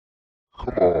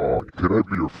Come on, can I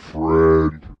be your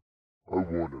friend? I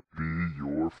wanna be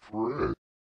your friend.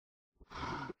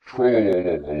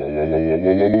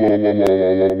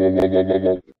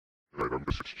 TROLOLOLOLOLOLOLOLOLOL. Alright, I'm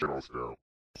just channels now.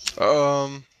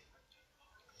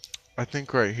 I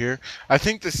think right here. I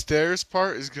think the stairs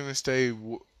part is gonna stay.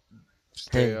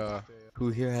 Hey, who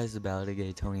here has the ballad of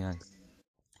gay Tony on?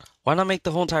 Why not make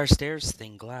the whole entire stairs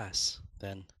thing glass,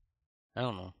 then? I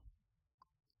don't know.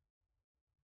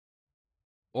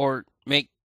 Or make...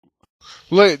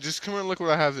 Wait, just come and look what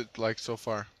I have it like so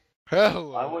far.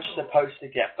 Hell. I was supposed to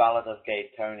get Ballad of Gay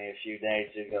Tony a few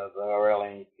days ago, but I really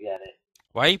need to get it.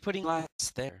 Why are you putting glass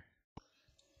there?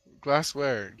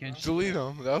 Glassware. Delete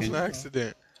them. That was an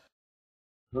accident.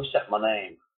 Who set my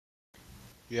name?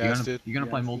 Yeah, you're gonna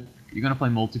play multi. You're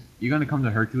gonna come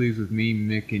to Hercules with me,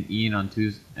 Mick, and Ian on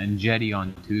Tuesdays, and Jetty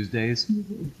on Tuesdays.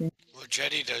 Well,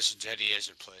 Jetty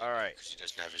hasn't played. All right. Because he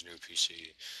doesn't have his new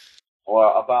PC.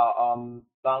 What about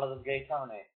Ballad of Gay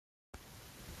Tony?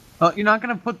 Oh, you're not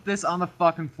gonna put this on the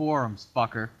fucking forums,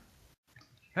 fucker.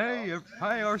 Hey,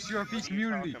 hi RCRP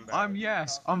community. I'm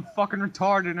Yass. I'm fucking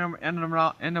retarded and I'm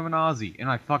a Nazi, and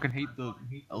I fucking hate the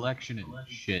election and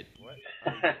shit. What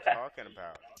are you talking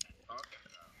about?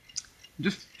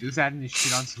 Just adding this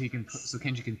shit on so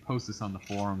Kenji can post this on the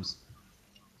forums.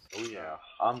 Oh yeah,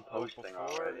 I'm posting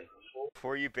already.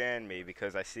 Before you ban me,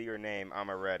 because I see your name, I'm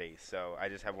already. So I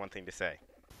just have one thing to say.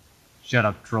 Shut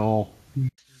up, troll.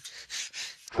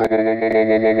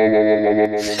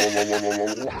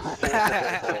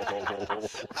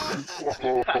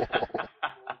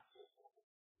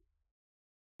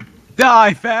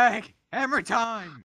 Die, fag! Hammer time!